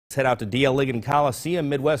Head out to D.L. Ligon Coliseum.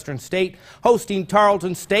 Midwestern State hosting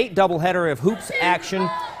Tarleton State. Doubleheader of hoops action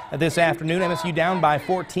this afternoon. MSU down by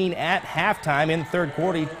 14 at halftime. In the third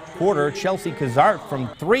quarter, Chelsea Kazart from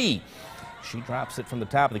 3. She drops it from the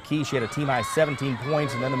top of the key. She had a team-high 17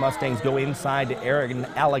 points, and then the Mustangs go inside to Erin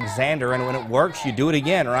Alexander. And when it works, you do it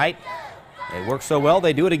again, right? It works so well,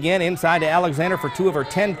 they do it again inside to Alexander for 2 of her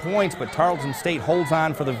 10 points, but Tarleton State holds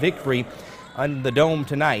on for the victory on the Dome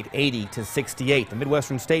tonight, 80-68. The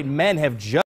Midwestern State men have just